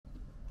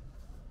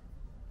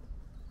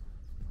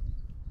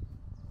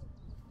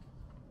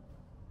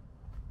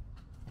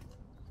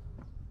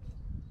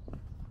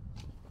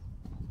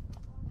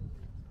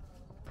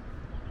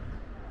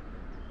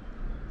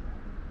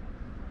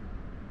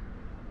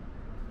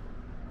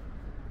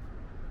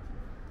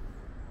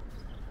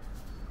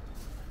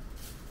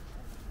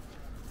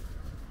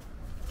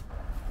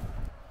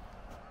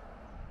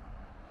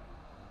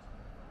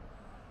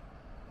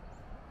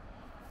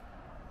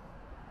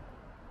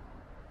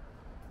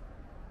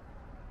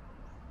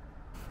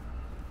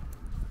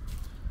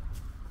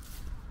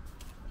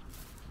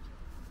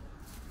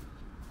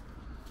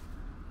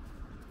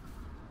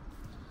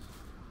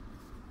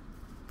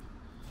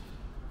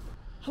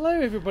Hello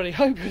everybody,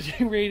 hope you're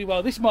doing really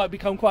well. This might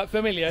become quite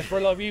familiar for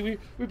a lot of you.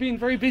 We've been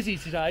very busy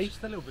today.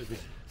 Just a little bit busy.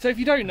 So if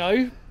you don't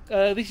know,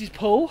 this is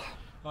Paul.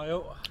 Hi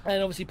all.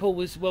 And obviously Paul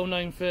was well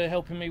known for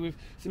helping me with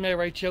some air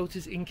raid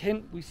shelters in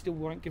Kent. We still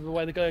won't give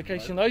away the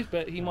location of those,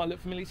 but he might look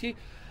familiar to you.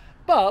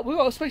 But we've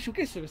got a special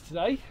guest with us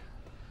today.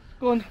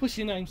 Go on, what's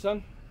your name,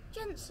 son?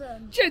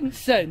 Jenson.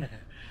 Jenson!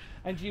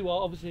 And you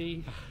are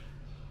obviously...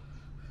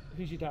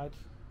 Who's your dad?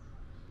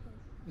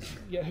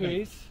 Yeah, who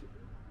is?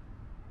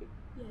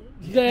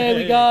 There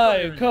we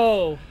go,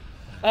 cool.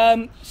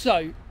 What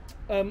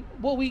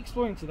are we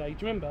exploring today?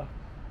 Do you remember? Do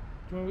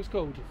you remember what it's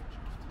called?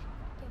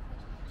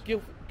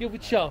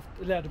 Guilford Shaft.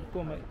 Allowed to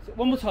go on, mate.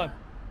 One more time.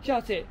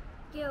 Shout it.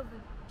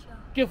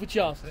 Guilford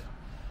Shaft.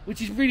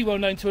 Which is really well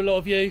known to a lot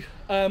of you.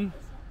 And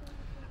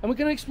we're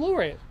going to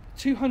explore it.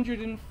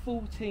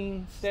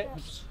 214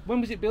 steps. When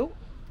was it built?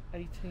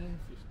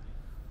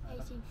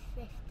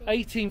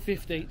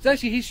 1850. It's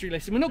actually a history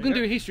lesson. We're not going to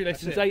do a history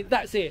lesson today.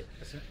 That's it.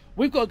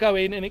 We've got to go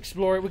in and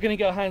explore it. We're going to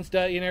get our hands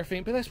dirty and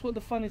everything, but that's what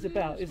the fun is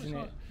about, isn't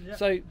it? Yeah,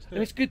 so,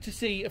 and it's good to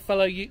see a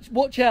fellow youth.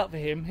 Watch out for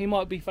him. He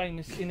might be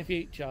famous in the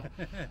future.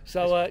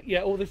 So,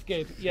 yeah, all this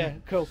good. Yeah,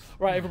 cool.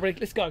 Right, everybody,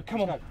 let's go.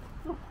 Come on.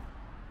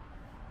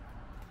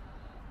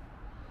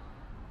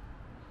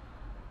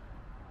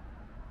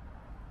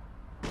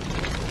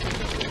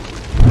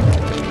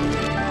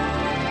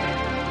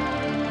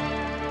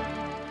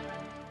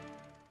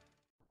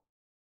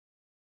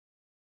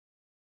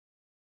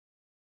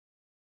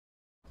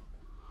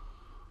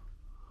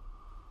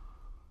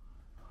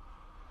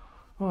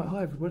 Right,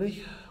 hi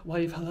everybody.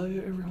 Wave hello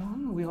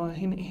everyone. We are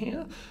in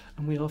here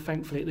and we are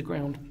thankfully at the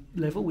ground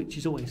level, which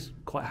is always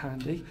quite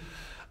handy.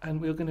 And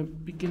we are going to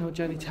begin our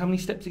journey to how many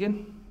steps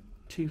again?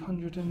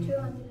 240.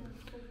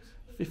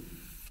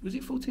 Was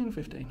it 14 or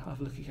 15? I'll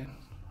have a look again.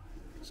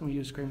 Some of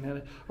you are screaming at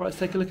it. Right, let's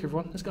take a look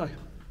everyone. Let's go.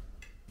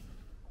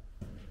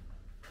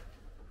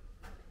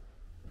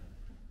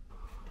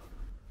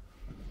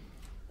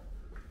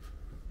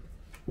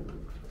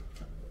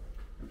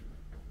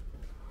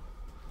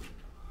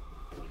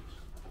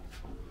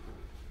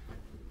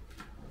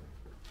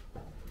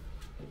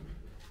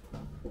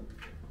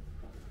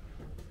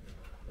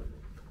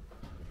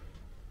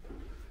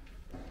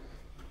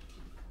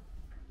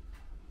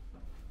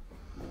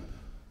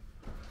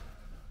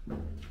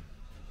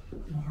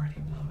 I'm already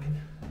blowing,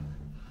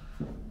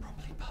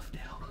 probably puffed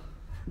out.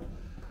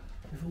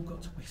 We've all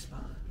got to whisper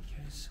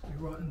because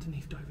we're right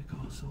underneath Dover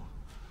Castle,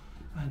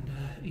 and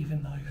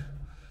even though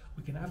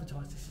we're going to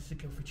advertise this as a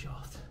Guilford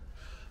Shaft,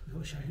 we've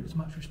got to show you as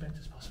much respect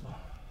as possible.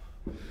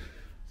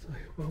 So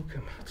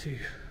welcome to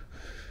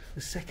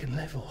the second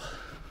level.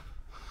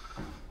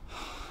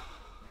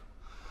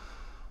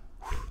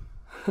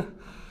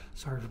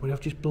 Sorry everybody,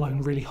 I've just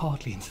blown really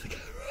hardly into the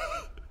camera.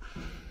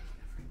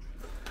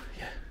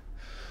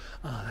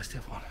 Ah, that's the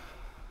other one.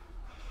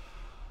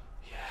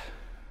 Yeah.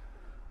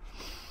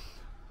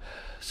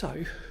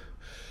 So,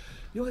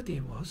 the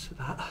idea was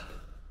that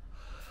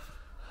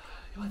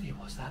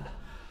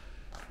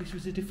this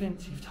was a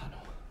defensive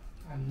tunnel,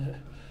 and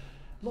that,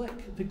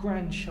 like the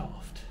Grand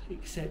Shaft,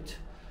 except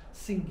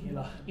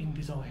singular in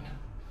design.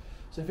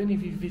 So if any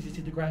of you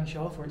visited the Grand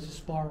Shaft, where it's a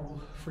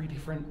spiral, 3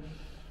 different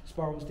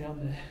spirals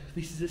down there,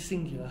 this is a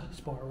singular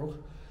spiral,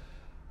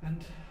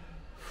 and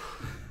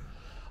I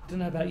don't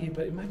know about you,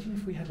 but imagine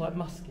if we had like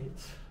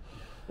muskets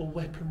or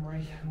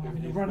weaponry and we're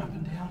having to run up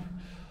and down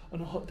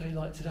on a hot day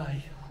like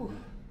today. Whew.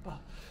 But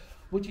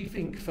what do you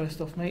think,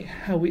 first off, mate?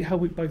 How we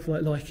both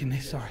liking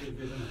this? Sorry,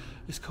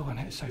 it's cool, isn't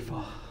it, so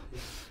far?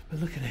 But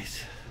look at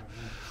this.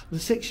 The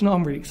section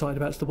I'm really excited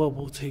about is the World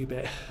War II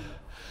bit,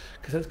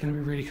 because that's going to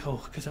be really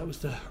cool, because that was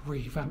the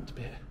revamped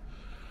bit.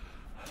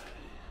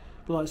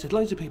 But like I said,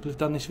 loads of people have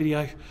done this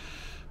video,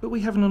 but we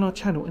haven't on our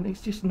channel, and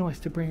it's just nice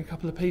to bring a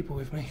couple of people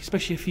with me,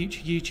 especially a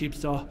future YouTube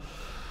star.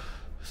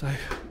 So,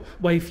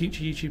 wave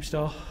future YouTube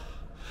star.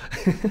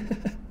 Do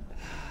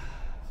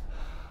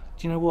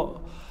you know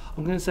what?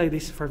 I'm going to say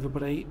this for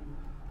everybody.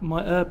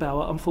 My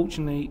Erbauer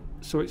unfortunately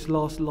saw its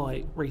last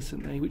light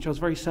recently, which I was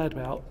very sad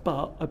about,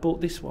 but I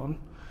bought this one,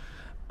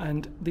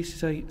 and this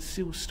is a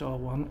Silstar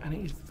one, and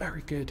it is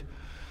very good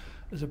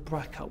as a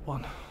backup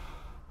one.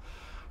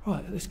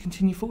 Right, let's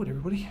continue forward,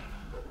 everybody.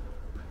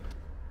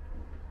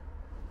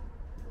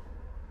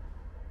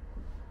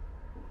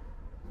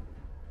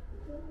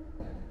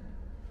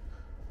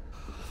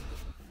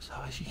 So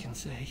as you can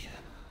see,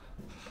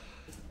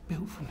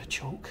 built from the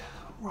chalk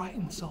right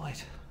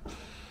inside.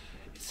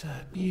 It's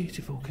a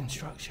beautiful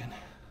construction.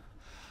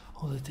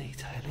 All the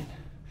detailing.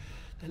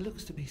 There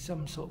looks to be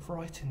some sort of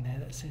writing there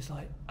that says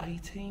like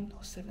 18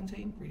 or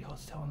 17. Really hard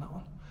to tell on that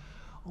one.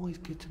 Always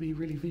good to be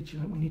really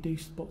vigilant when you do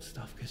spot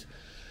stuff, because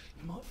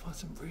you might find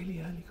some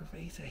really early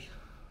graffiti.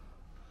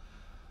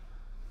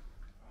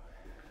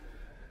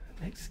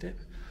 Next step.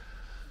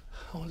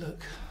 Oh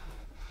look,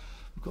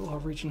 we've got our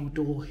original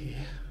door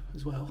here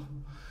as well.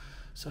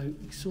 So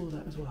we saw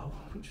that as well,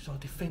 which was our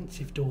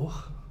defensive door,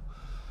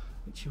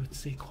 which you would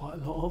see quite a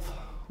lot of,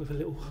 with a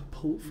little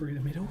port through the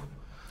middle.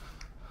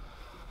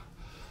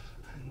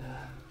 And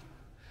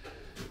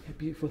They're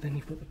beautiful. Then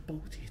you've got the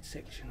bolted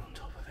section on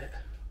top of it.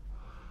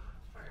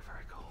 Very,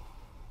 very cool.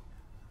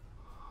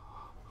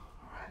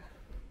 Alright,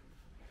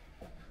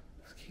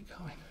 let's keep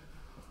going.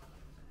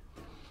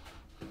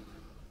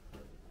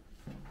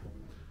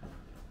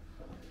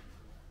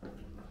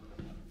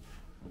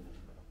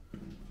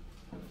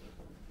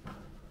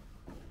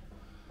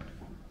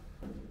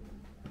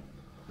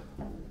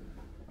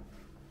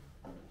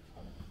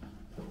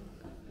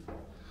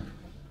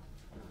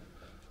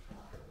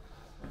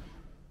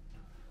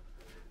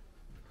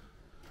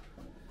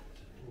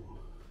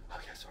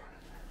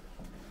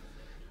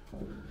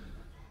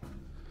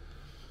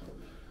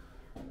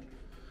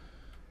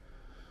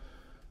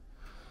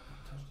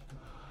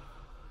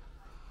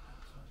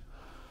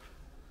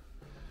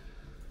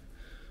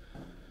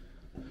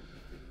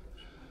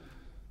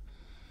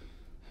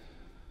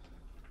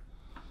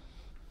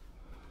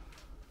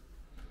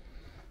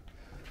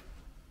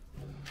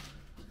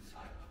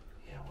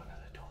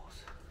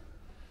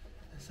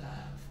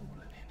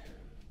 Fallen in.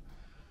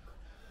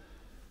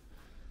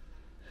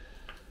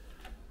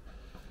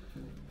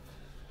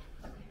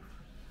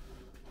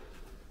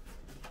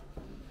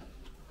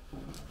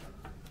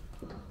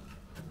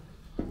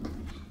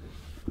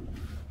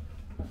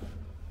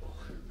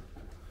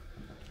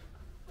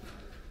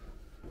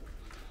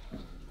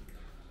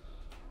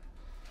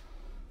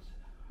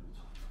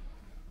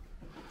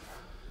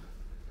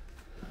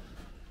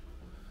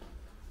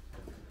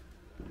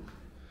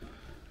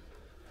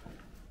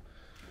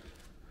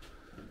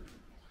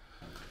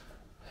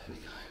 There we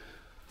go.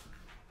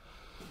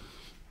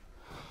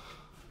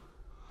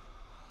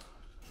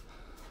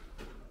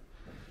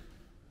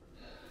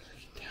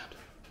 Looking down.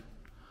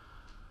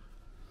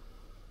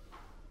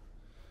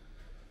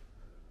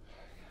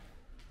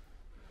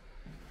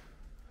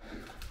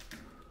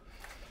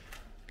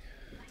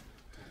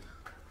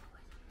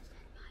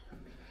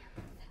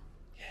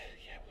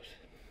 Yeah, it was.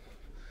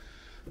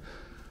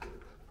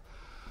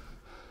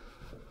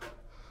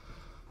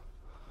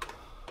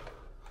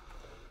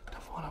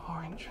 One of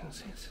our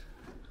entrances.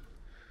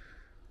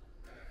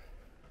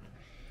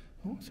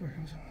 Oh, sorry,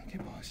 I was going to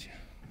get past you.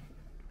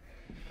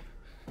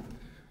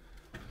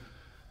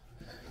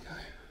 There we go.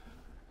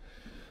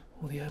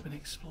 All the urban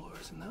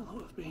explorers and that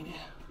lot have been here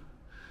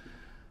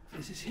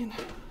visiting.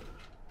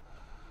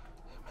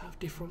 They have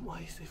different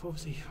ways. They've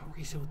obviously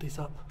resealed this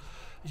up,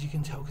 as you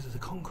can tell, because of the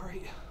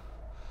concrete.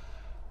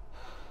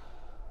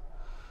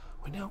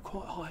 We're now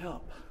quite high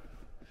up.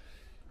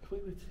 If we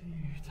were to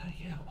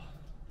take out,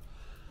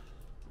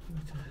 if we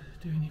were to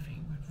do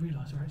anything, we'd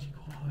realise we're actually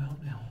quite high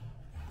up now.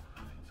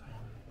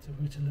 So if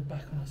we were to look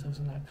back on ourselves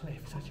on that cliff,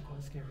 it's actually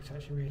quite scary to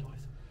actually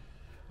realise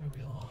where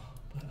we are,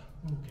 but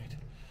we're all good.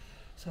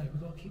 So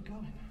we've got to keep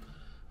going.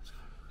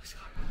 Let's go.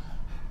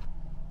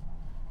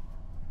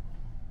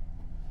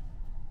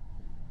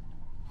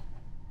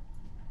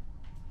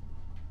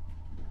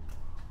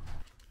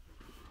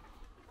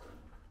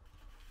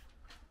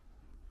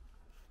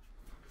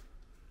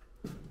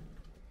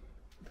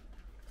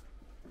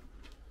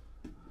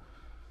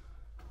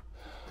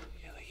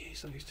 Yeah, they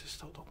use those to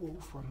stop the wall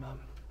from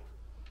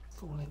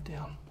falling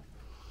down.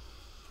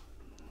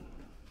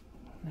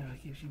 Never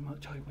gives you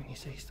much hope when you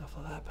see stuff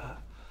like that,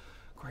 but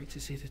great to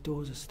see the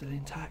doors are still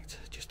intact,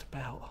 just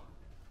about.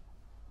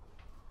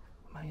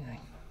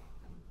 Amazing.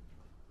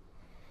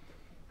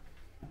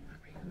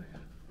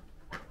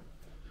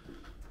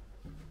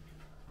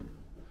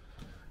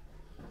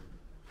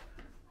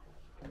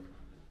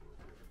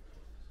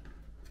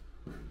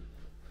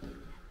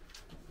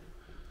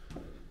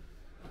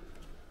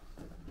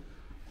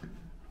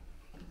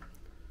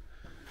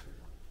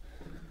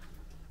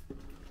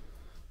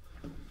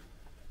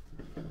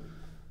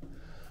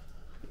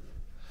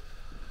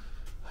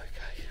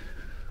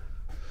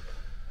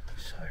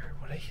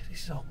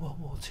 This is our World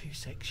War II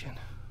section,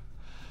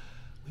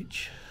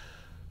 which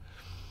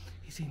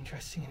is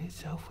interesting in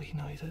itself. We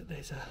know that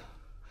there's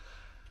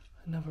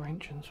another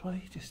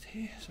entranceway just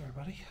here. Sorry,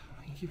 buddy.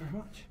 Thank you very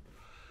much.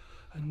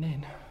 And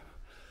then,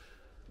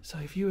 so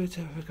if you were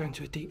to go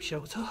into a deep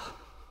shelter,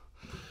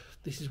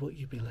 this is what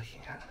you'd be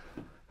looking at.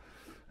 And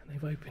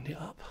they've opened it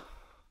up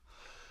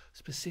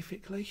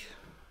specifically.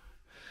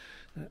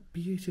 That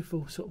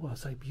beautiful, sort of, well, I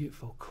say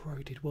beautiful,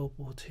 corroded World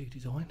War II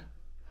design.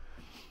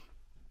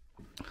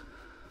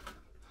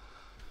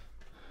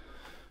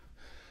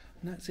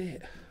 And that's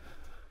it.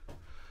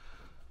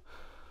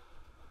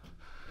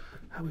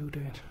 How are we all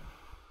doing?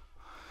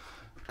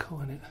 Cool,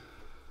 innit?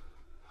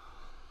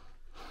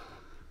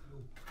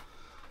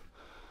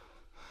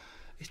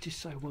 It's just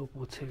so World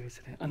War II,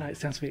 isn't it? I know it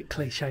sounds a bit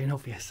cliche and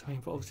obvious, I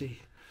mean, but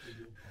obviously...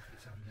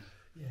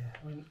 Yeah,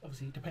 I mean,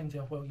 obviously it depends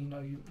how well you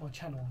know my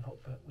channel or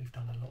not, but we've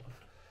done a lot of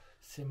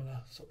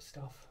similar sort of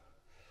stuff.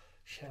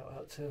 Shout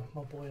out to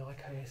my boy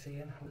IKS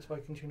Ian. I haven't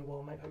spoken to you in a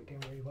while, mate. Hope you're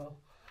doing really well.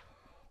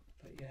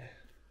 But yeah.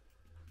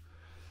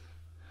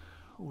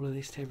 All of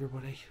this to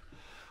everybody,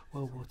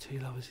 World War II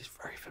lovers, is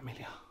very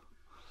familiar.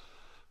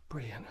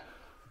 Brilliant.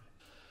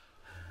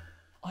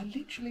 I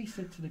literally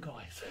said to the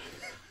guys,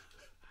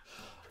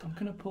 I'm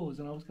going to pause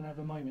and I was going to have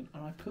a moment,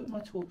 and I put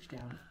my torch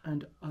down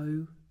and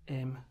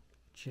OMG,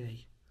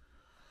 touchy.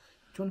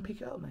 Do you want to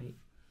pick it up, mate?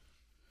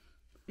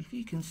 If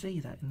you can see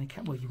that in the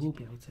camera, well, you will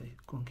be able to.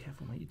 Go on,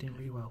 careful, mate. You're doing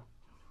really well.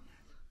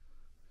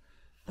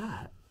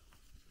 That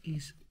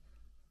is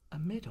a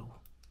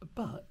medal,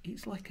 but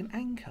it's like an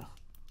anchor.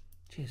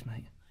 Cheers,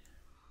 mate.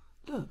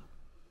 Look.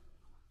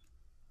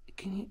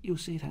 You'll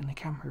see that in the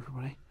camera,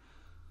 everybody.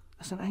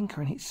 That's an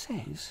anchor, and it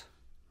says,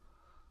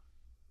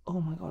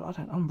 oh my god,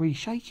 I'm really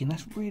shaking.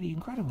 That's really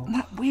incredible. Isn't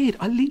that weird?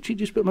 I literally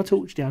just put my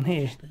torch down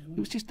here. It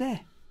was just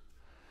there.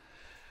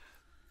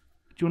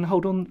 Do you want to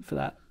hold on for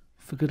that?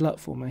 For good luck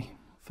for me,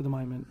 for the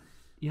moment.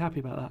 You happy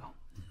about that?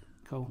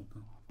 Cool.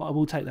 But I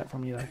will take that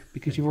from you, though,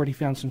 because you've already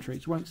found some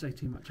treats. Won't say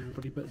too much,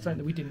 everybody, but something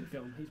that we didn't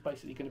film. He's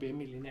basically going to be a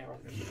millionaire, I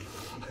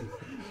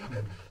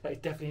think. That is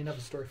definitely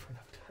another story for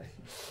another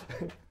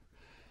day.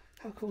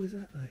 How cool is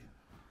that, though?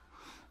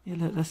 Yeah,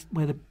 look, that's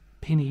where the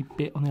pinny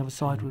bit on the other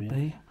side would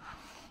be.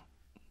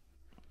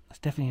 That's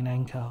definitely an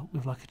anchor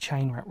with like a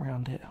chain wrapped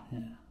around it. Yeah.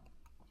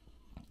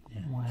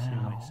 Yeah. Wow. See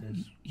what it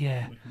says.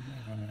 Yeah. We can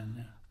run around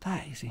there.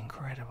 That is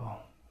incredible.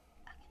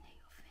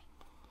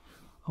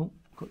 Oh,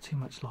 got too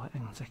much light.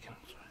 Hang on a second.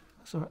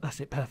 That's all right.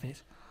 That's it.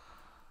 Perfect.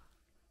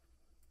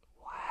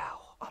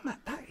 Wow. I'm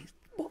at that. Is,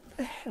 what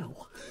the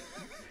hell?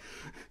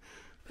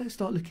 Better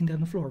start looking down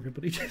the floor,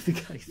 everybody, just in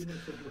case.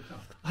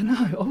 I know.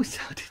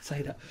 I did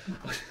say that.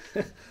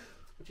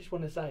 I just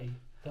want to say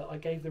that I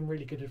gave them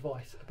really good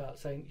advice about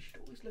saying you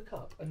should always look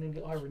up, and then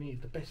the irony is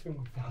the best thing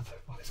we found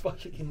was by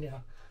looking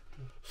down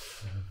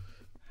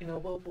in our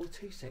World War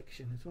II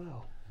section as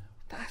well.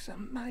 That's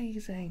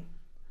amazing.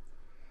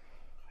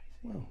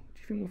 Well,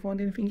 do you think we'll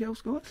find anything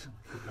else, guys?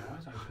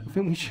 I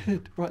think we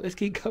should. Right, let's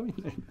keep going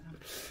then.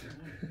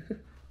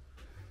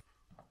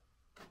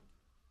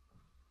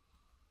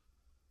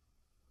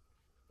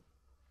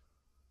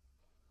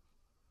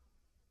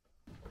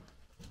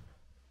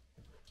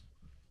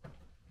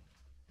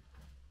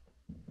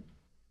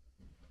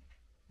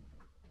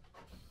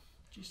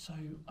 Just so,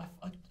 I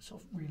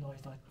sort of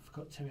realised I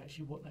forgot to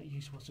actually what that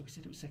use was. So we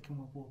said it was Second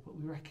World War, but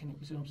we reckon it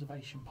was an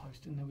observation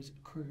post and there was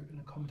crew and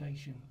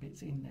accommodation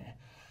bits in there.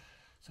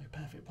 So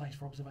perfect place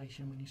for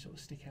observation when you sort of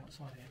stick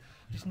outside it.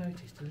 Just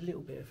noticed a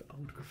little bit of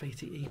old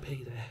graffiti EP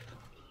there.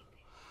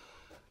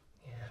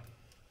 Yeah.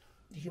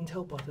 You can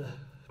tell by the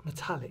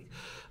metallic,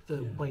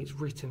 the way it's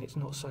written, it's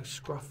not so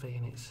scruffy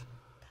and it's...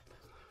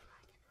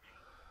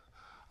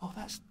 Oh,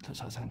 that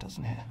looks like something,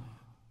 doesn't it?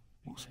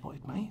 What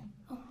spotted, mate?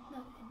 Oh, no,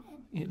 an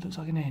N. Yeah, it looks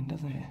like an N,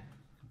 doesn't it?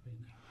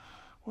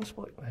 What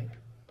spotted, mate?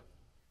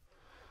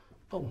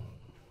 Oh,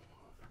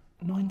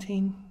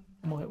 19...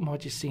 Am I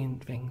just seeing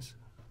things?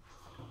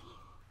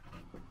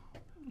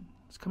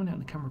 It's coming out in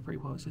the camera pretty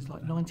well. It says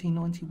like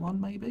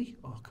 1991 maybe?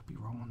 Oh, I could be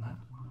wrong on that.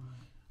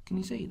 Can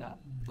you see that?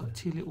 Like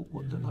two little,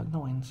 what look like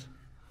nines.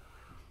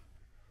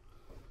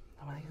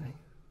 Amazing.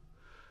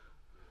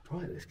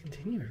 Right, let's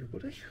continue,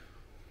 everybody.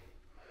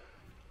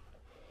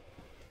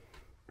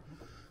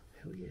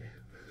 Hell yeah.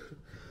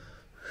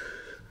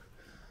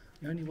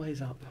 The only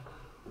way's up.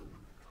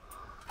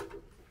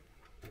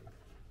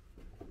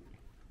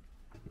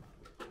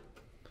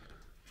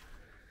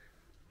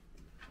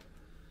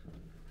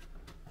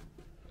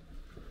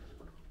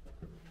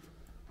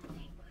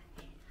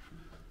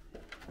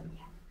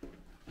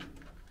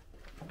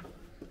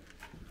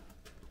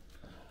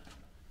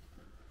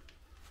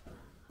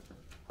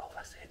 Oh,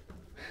 that's it.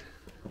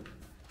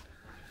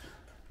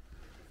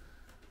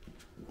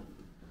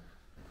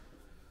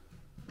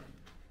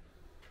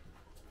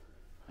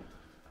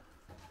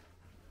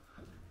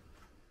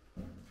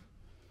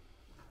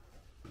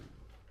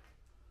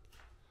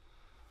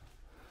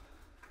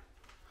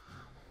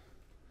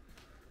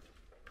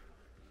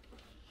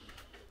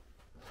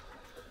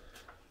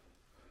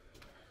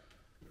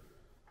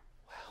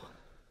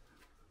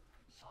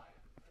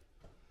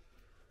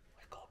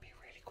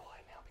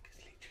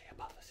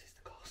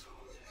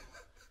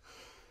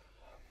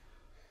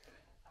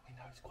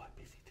 It's quite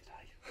busy today.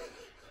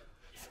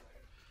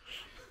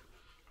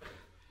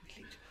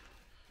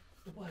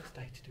 The worst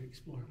day to do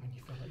exploring when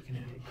you feel like you're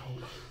going to get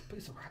cold, but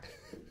it's alright.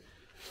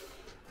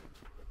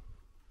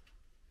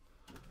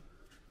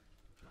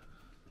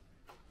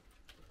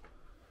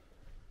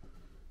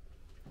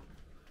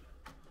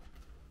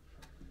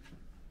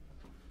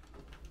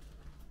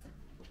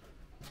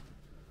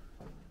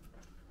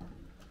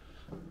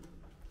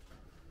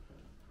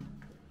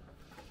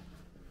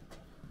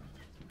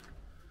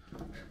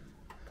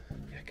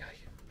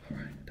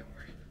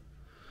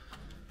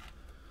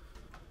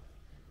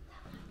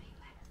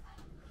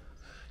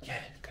 Yeah,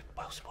 good,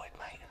 well spotted,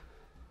 mate.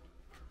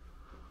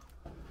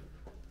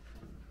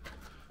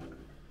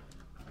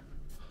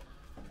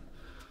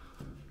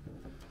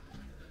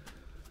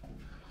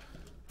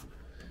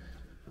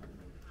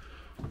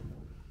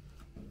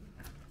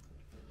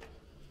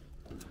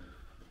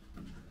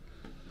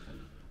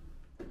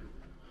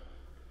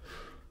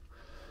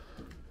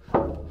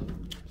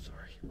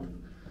 Sorry.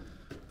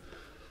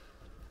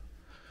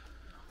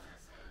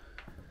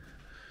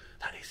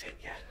 That is it,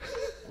 yeah.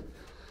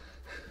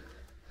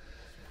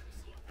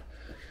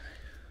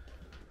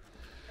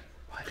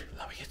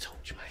 Lower your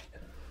torch,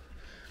 mate,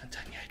 and and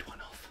take the head one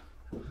off,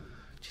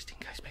 just in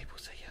case people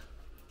see you.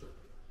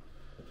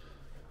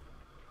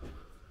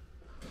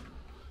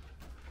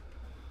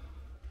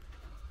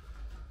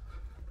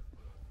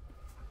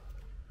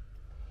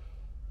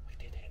 We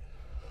did it.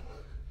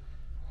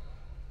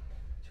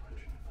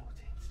 214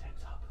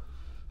 steps up,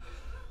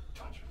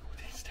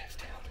 214 steps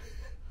down.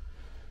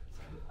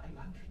 So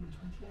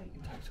 828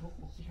 in total.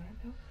 You know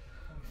now?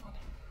 That'll be funny.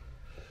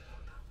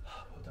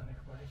 Well done,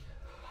 everybody.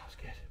 That was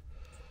good.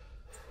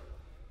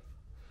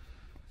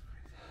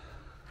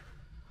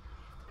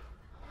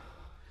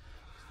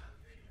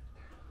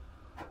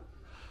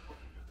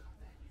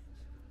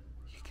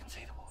 You can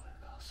see the water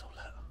castle,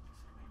 look.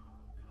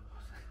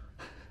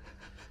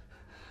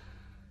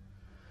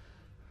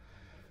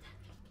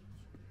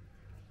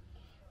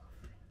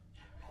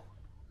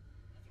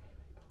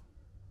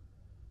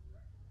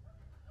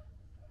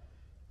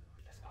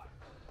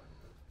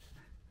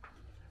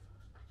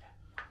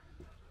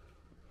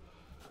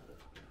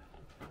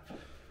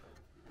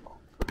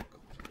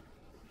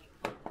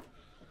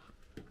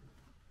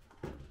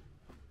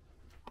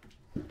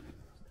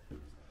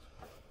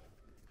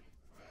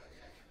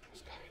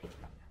 Let's go.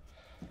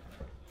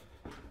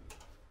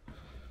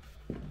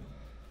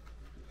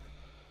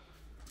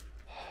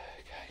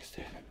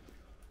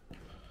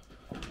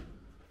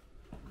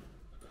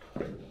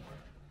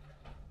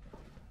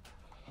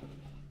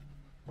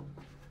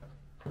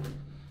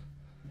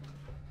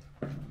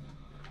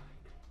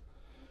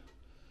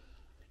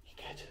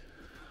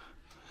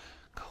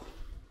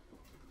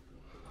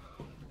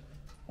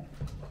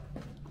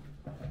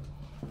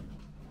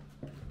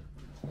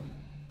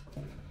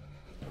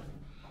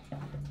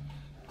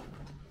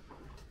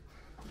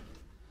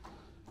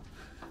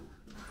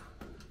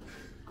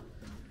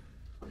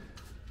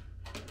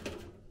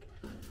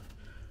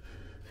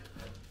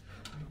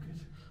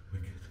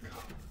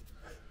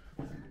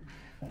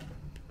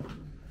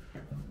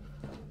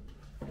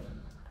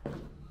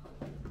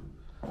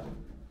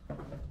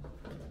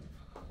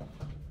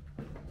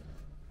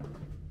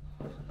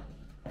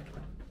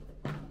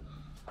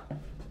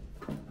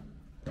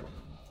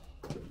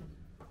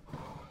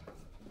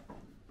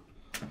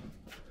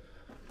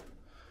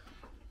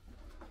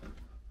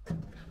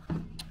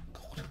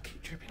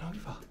 Tripping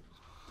over.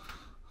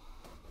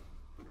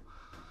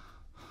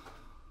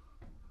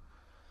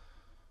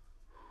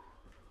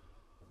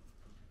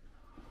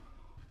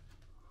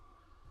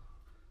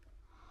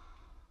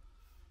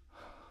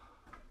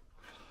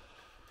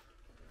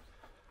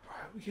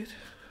 Right, we good?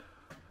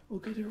 All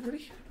good,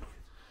 everybody?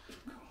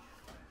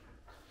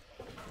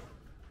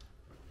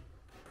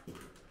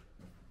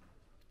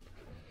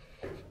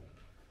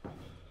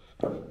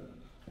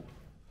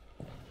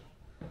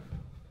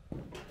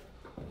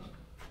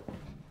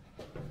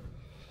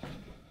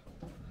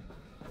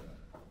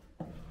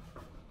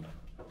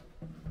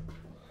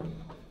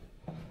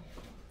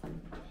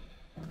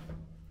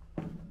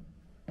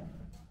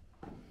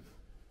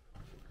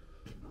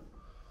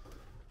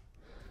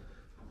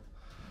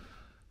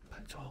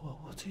 To our World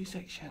War II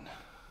section.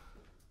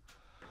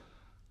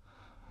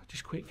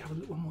 Just quick, have a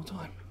look one more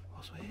time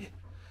whilst we're here.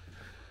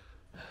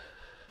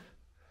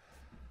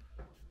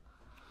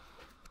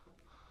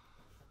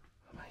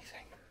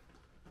 Amazing.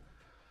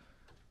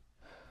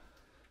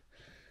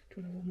 Do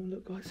you want to have one more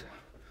look, guys?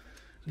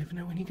 You never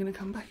know when you're going to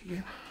come back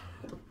again.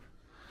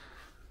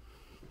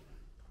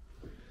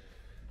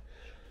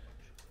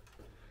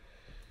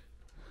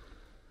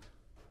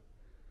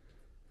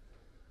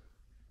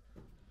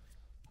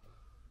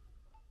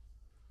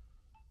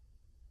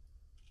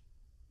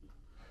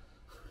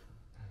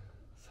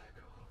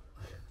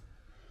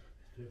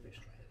 Do a bit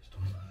straight this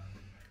time.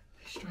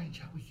 It's strange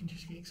how we can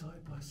just get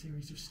excited by a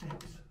series of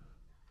steps.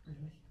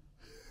 Really.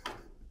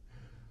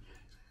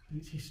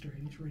 It's history,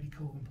 and it's really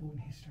cool,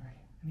 important history.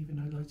 And even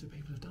though loads of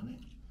people have done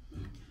it,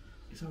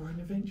 it's our own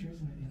adventure,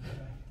 isn't it, at the end of the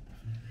day?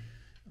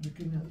 And we've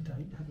given out the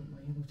date, haven't we?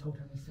 And we've told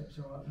how many steps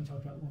are up, and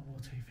told about the World War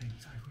II thing,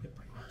 so we've got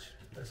pretty much,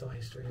 that's our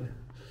history, isn't it?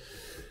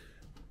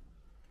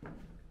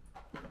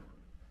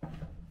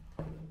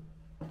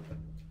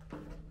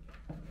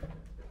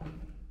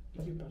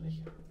 You buddy.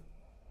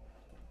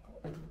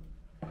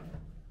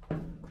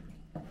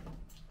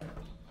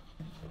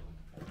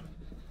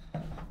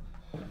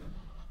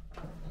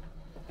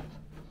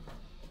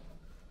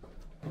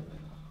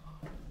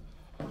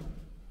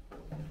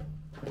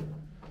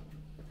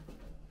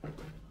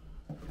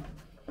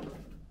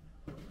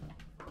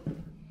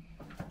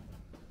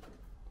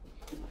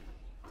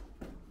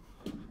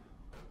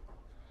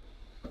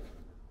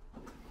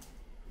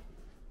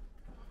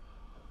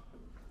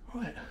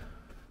 Right,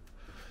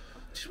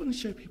 just want to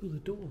show people the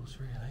doors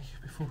really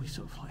before we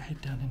sort of like head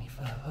down any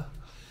further.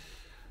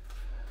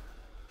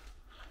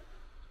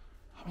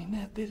 I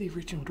mean, they're the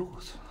original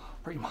doors,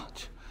 pretty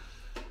much.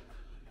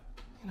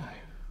 You know,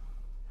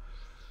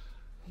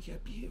 you get a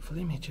beautiful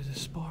image of the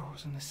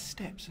spirals and the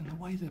steps and the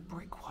way the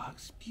brick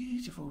works.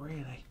 Beautiful,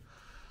 really.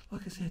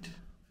 Like I said,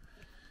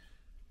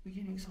 we're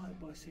getting excited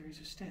by a series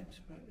of steps,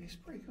 but it's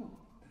pretty cool.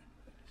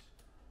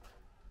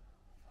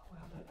 Oh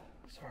wow, look,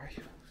 sorry.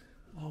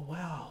 Oh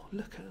wow,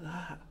 look at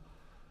that.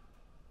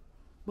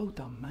 Well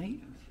done,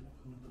 mate.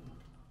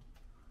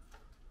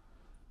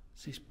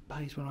 This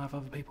pays when I have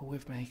other people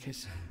with me,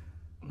 because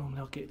normally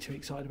I'll get too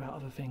excited about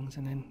other things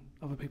and then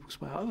other people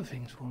spoil other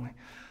things for me.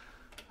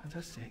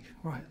 Fantastic.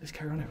 Right, let's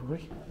carry on,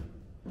 everybody.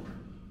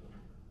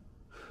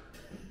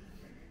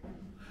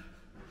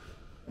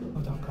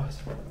 Well done, guys.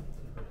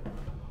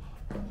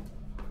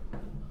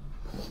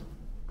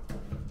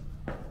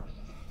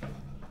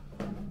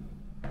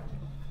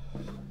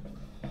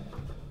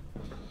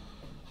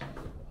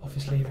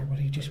 Obviously,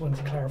 everybody, just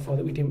wanted to clarify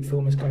that we didn't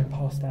film us going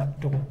past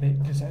that door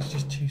bit, because that's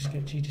just too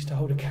sketchy just to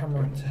hold a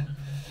camera and to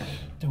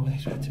do all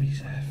this. We have to be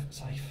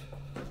safe.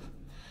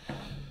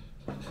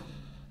 There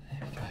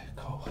we go,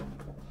 cool.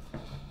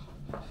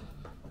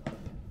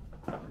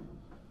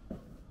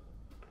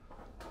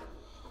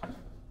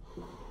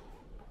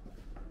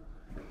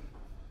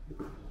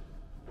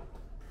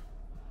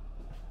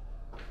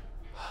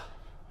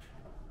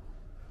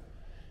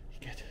 You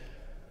good?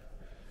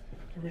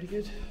 You really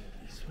good?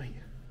 Sweet.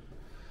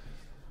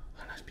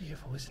 Oh, that's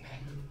beautiful, isn't it?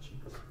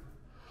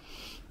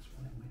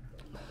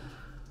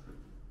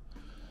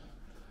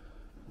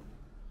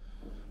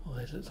 Oh,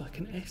 it looks like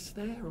an S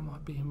there, or am I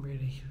being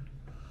really...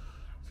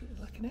 Does it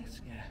look like an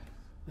S? Yeah.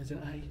 There's an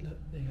A, look,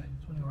 there you go,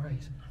 it's one of your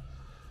A's.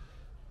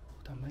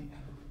 Well done, mate.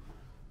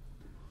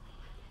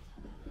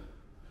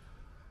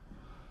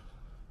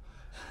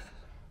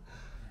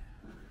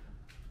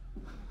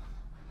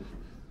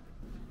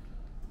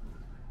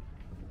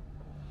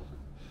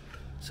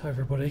 So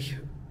everybody,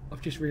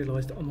 I've just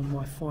realised that I'm on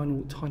my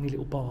final tiny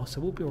little bar, so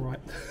we'll be alright.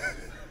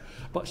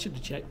 But I should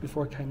have checked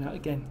before I came out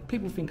again.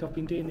 People think I've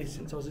been doing this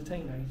since I was a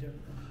teenager.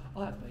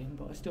 I have been,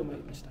 but I still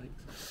make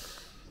mistakes.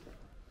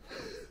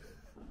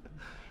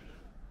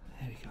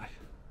 There we go.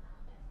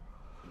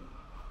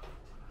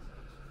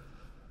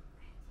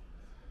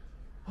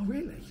 Oh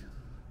really?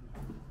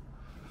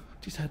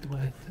 Just had the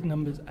word. The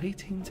number's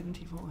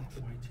 1875.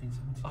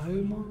 1875.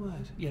 Oh my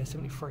word. Yeah,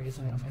 73,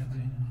 isn't it? I think.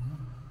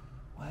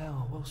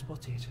 Wow, well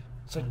spotted.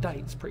 So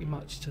dates pretty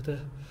much to the...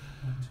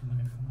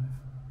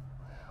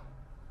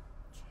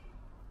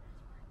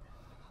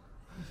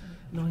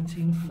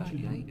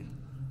 1938.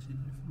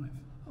 1995.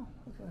 Oh,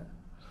 look at that.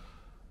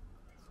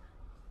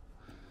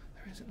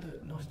 There isn't,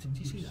 look, 19, do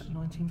you see that?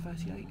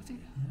 1938, is it?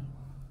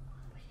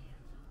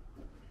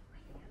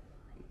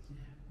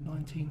 Yeah.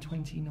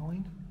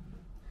 1929.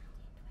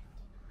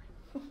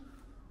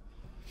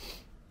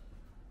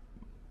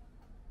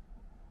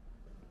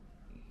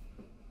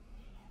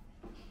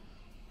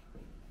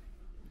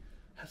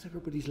 How's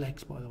everybody's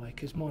legs, by the way?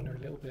 Because mine are a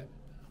little bit...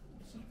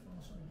 So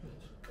far, so good.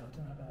 I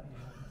don't know about you.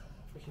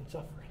 I'm freaking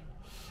suffering.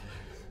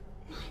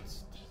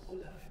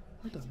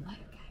 Hold on,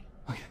 mate.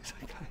 Okay, it's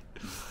okay.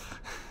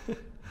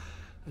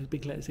 Those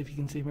big letters, if you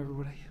can see them,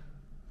 everybody.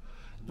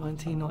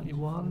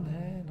 1991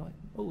 there.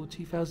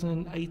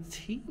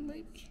 2018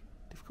 maybe?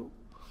 Difficult.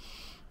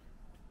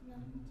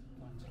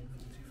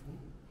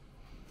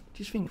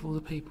 Just think of all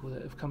the people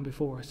that have come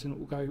before us and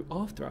will go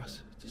after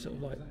us to sort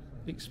of like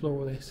explore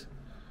all this.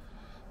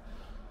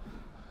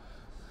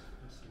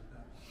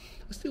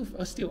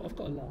 I've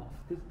got to laugh.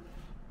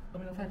 I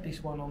mean, I've had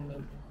this one on the...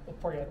 I've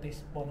probably had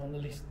this one on the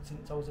list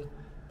since I was,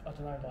 I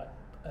don't know, like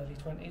early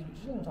 20s, which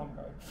is a long time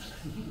ago.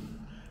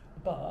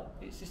 But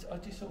it's just, I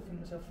just sort of think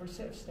to myself, for a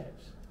set of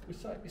steps,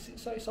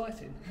 it's so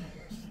exciting.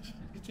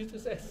 It's just a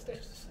set of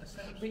steps.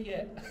 But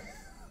yet,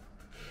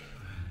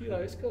 you know,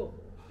 it's cool.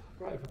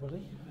 Right,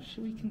 everybody,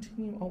 shall we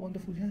continue our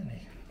wonderful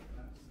journey?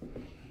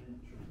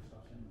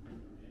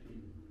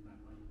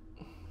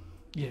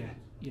 Yeah,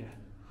 yeah.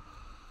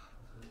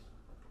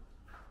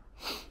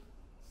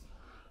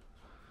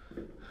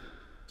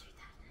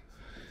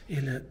 Yeah,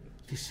 look,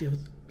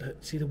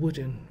 see the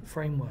wooden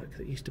framework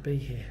that used to be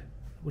here?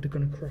 Would have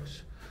gone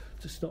across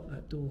to stop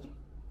that door.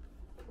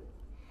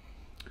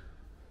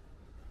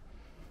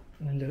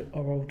 And then look,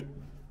 our old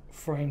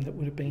frame that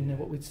would have been there,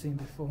 what we'd seen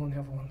before on the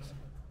other ones.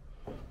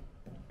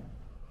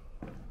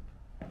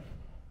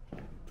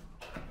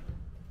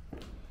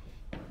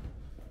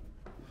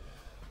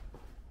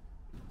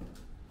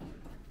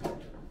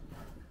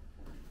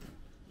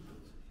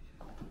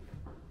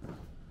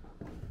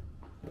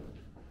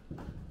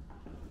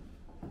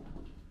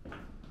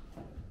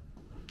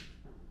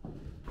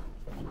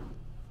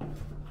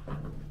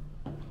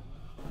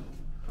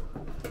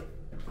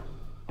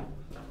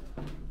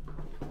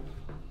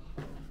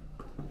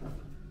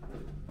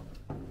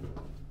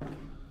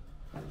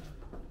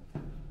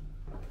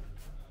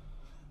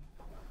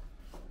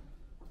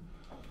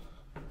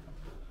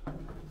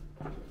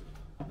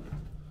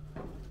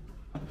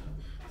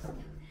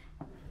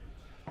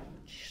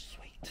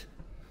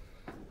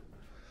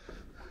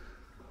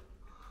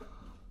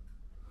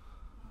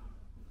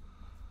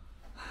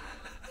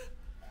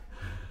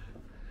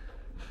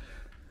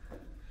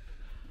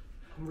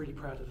 I'm really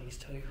proud of these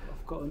two.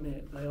 I've got to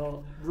admit, they are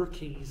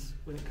rookies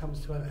when it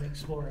comes to urban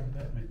exploring.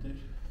 But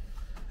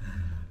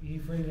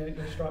You've really earned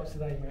your stripes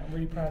today, mate. I'm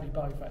really proud of you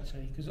both,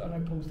 actually, because I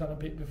know Paul's done a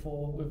bit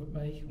before with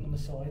me on the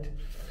side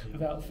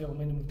without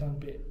filming, and we've done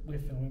a bit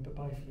with filming, but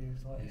both of you,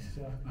 it's like,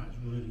 That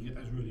was really good.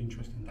 That was really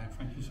interesting, Dave.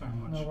 Thank you so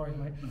much. No worries,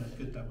 mate. Well, that's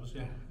good. That was,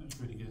 that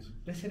was really good.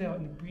 Let's head out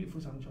in the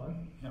beautiful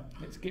sunshine. Yep.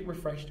 Let's get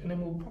refreshed, and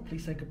then we'll probably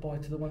say goodbye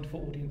to the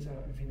wonderful audience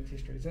out in Phoenix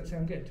History. Does that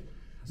sound good?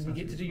 And you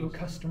get to do your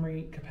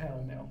customary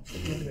Capel now.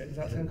 Does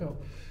that sound cool?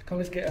 Come on,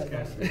 let's get out,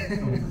 guys.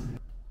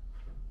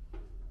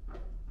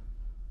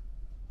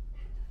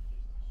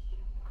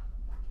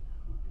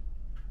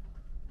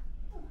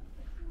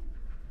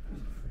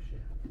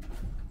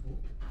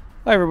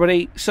 Hi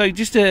everybody, so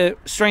just a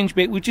strange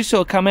bit, we've just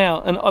sort of come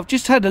out and I've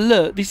just had a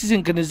look. This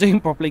isn't going to zoom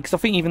properly because I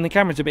think even the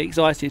camera's a bit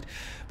excited,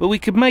 but we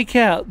could make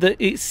out that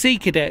it's Sea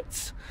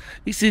Cadets.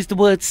 It says the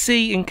word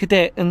Sea in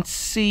cadet and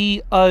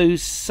CO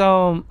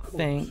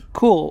something.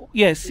 Corps,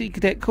 yeah, Sea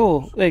Cadet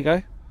Corps, there you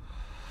go.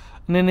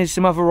 And then there's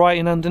some other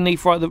writing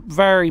underneath right at the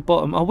very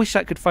bottom. I wish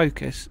that could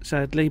focus,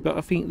 sadly, but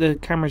I think the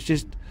camera's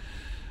just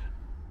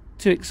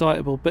too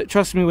excitable. But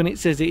trust me when it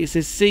says it, it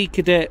says Sea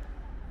Cadet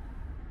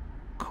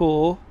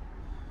Corps.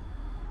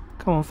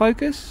 Come on,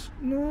 focus.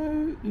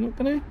 No, you're not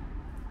gonna.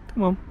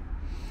 Come on.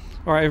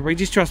 Alright, everybody,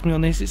 just trust me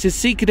on this. It says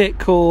Sea Cadet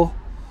Corps.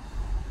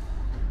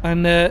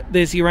 And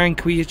there's your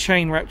ankle, your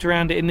chain wrapped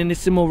around it, and then there's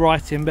some more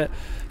writing. But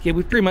yeah,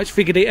 we've pretty much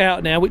figured it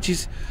out now, which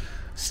is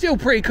still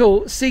pretty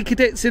cool. Sea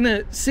Cadets in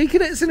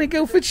a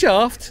Guilford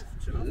Shaft.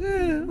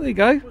 Yeah, there you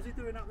go. What's he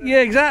doing up there? Yeah,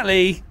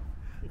 exactly.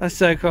 That's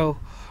so cool.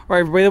 Alright,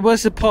 everybody, there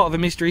was a part of a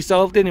mystery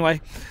solved. Anyway,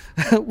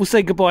 we'll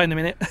say goodbye in a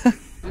minute.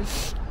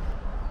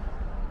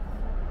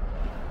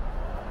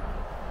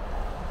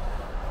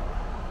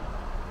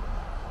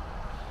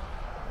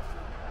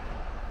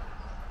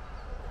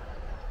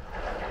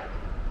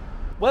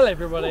 Well,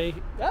 everybody,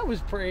 that was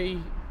pretty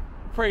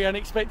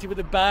unexpected with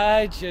the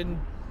badge,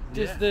 and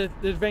just the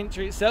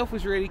adventure itself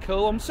was really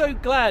cool. I'm so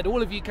glad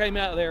all of you came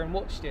out there and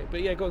watched it.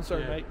 But yeah, go on,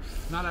 sorry, mate.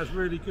 No, that's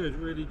really good,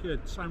 really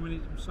good. So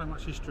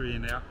much history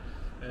in there.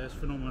 It's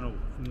phenomenal,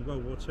 from the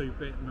World War II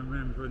bit,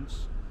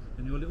 remembrance,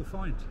 and your little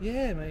find.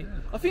 Yeah, mate. Yeah.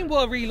 I think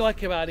what I really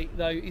like about it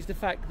though is the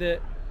fact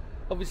that,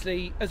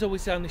 obviously, as I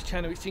always say on this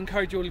channel, it's to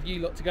encourage all of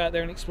you lot to go out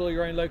there and explore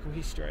your own local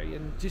history,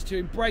 and just to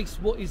embrace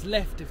what is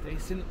left of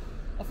this. And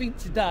I think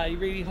today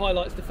really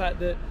highlights the fact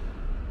that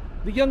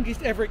the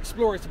youngest ever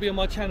explorer to be on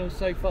my channel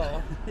so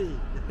far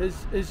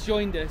has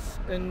joined us,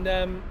 and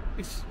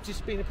it's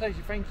just been a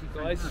pleasure. Thank you,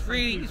 guys.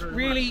 It's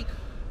really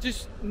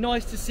just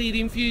nice to see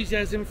the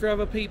enthusiasm for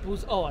other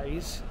people's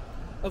eyes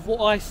of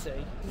what I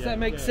see. Does that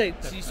make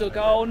sense? You sort of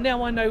go, oh,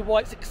 now I know why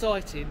it's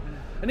exciting.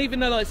 And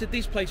even though, like I said,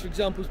 this place, for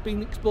example, has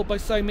been explored by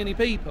so many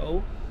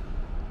people,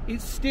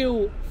 it's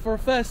still, for a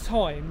first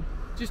time,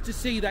 just to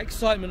see that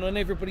excitement on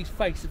everybody's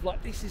face of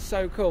like, this is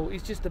so cool,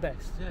 it's just the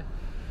best. Yeah.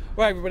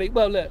 Right, everybody,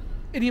 well look,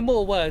 in your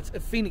more words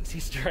of Phoenix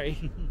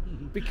history,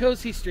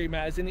 because history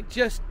matters, and it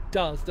just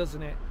does,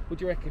 doesn't it? What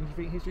do you reckon? You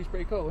think history's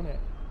pretty cool, isn't it?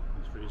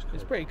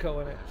 It's pretty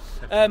cool, isn't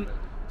it?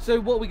 So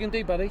what are we going to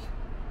do, buddy?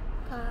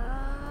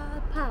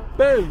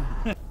 Boom!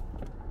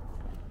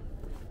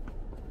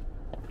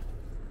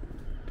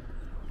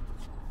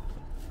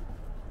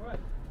 Right.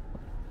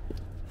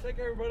 Take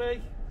care,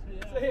 everybody.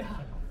 See ya.